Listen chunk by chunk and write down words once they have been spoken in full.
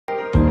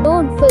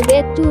Don't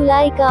forget to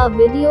like our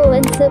video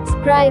and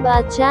subscribe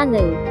our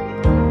channel.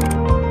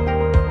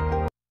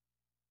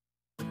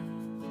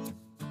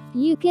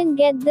 You can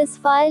get this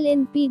file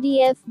in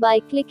PDF by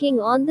clicking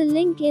on the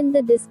link in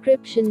the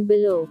description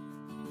below.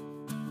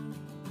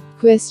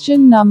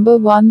 Question number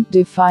 1.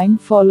 Define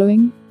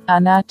following: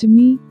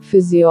 anatomy,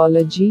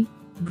 physiology,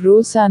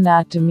 gross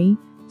anatomy,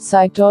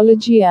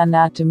 cytology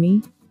anatomy,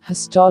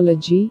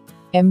 histology,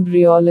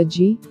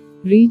 embryology,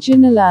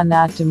 regional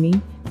anatomy,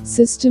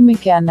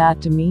 systemic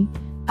anatomy,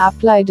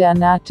 applied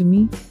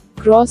anatomy,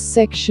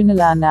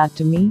 cross-sectional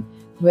anatomy,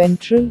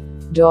 ventral,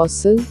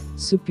 dorsal,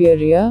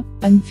 superior,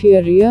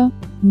 inferior,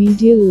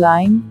 medial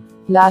line,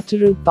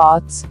 lateral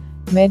parts,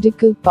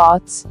 medial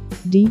parts,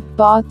 deep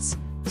parts,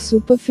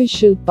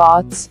 superficial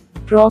parts,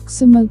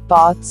 proximal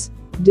parts,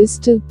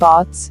 distal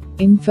parts,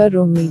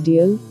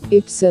 inferomedial,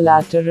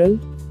 ipsilateral,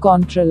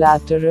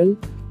 contralateral,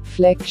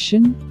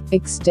 flexion,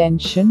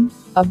 extension,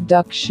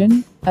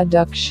 abduction,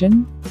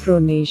 adduction,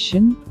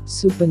 pronation,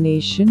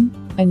 supination,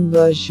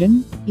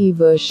 inversion,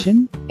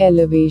 eversion,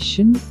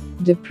 elevation,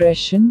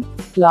 depression,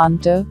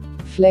 plantar,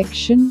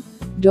 flexion,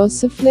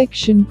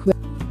 dorsiflexion.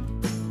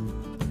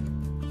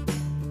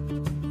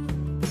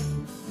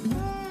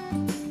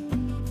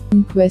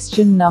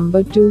 Question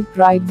number 2.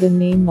 Write the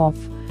name of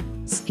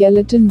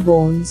skeleton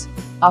bones,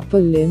 upper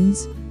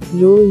limbs,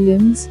 lower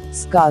limbs,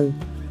 skull.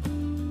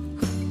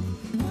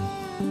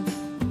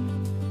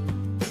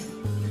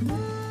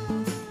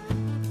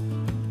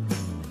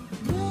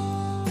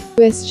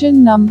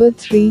 Question number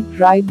 3.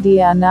 Write the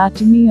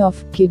anatomy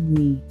of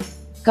kidney,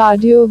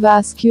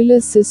 cardiovascular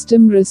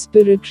system,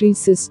 respiratory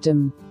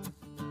system.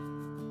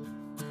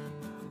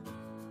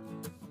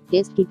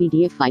 Test की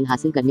PDF file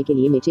हासिल करने के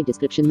लिए नीचे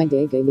description में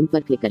दिए गए link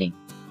पर क्लिक करें।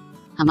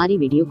 हमारी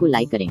वीडियो को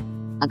लाइक करें।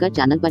 अगर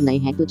चैनल पर नए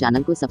हैं तो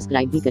चैनल को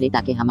सब्सक्राइब भी करें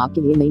ताकि हम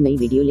आपके लिए नई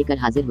वीडियो लेकर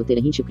हाजिर होते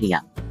रहें।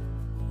 शुक्रिया।